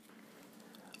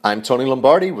I'm Tony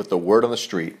Lombardi with the Word on the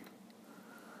Street.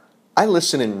 I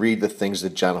listen and read the things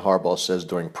that John Harbaugh says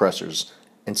during pressers,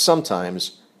 and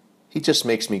sometimes he just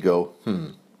makes me go,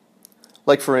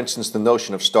 Like, for instance, the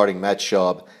notion of starting Matt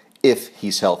Schaub if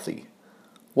he's healthy.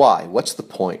 Why? What's the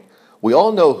point? We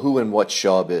all know who and what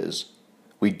Schaub is.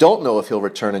 We don't know if he'll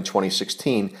return in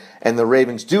 2016, and the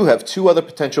Ravens do have two other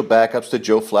potential backups to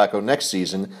Joe Flacco next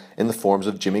season in the forms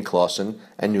of Jimmy Clausen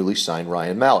and newly signed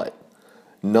Ryan Mallett.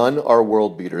 None are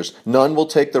world beaters. None will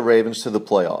take the Ravens to the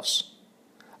playoffs.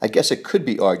 I guess it could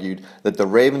be argued that the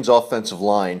Ravens' offensive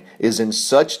line is in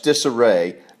such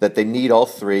disarray that they need all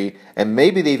three, and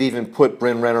maybe they've even put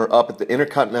Bryn Renner up at the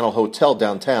Intercontinental Hotel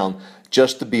downtown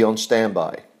just to be on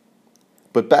standby.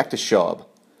 But back to Schaub.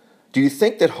 Do you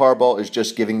think that Harbaugh is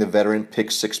just giving the veteran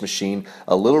pick-six machine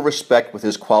a little respect with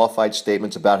his qualified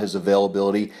statements about his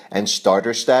availability and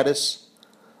starter status?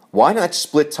 Why not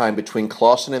split time between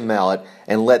Clausen and Mallett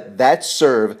and let that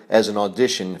serve as an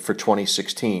audition for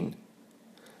 2016?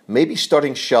 Maybe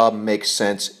starting Schaub makes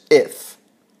sense if,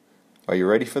 are you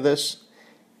ready for this?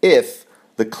 If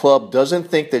the club doesn't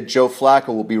think that Joe Flacco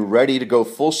will be ready to go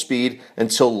full speed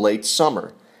until late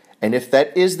summer. And if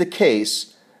that is the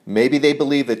case, maybe they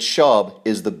believe that Schaub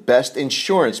is the best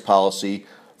insurance policy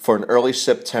for an early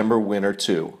September winter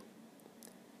too.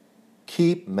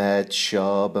 Keep Matt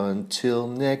Schaub until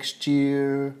next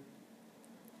year.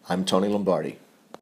 I'm Tony Lombardi.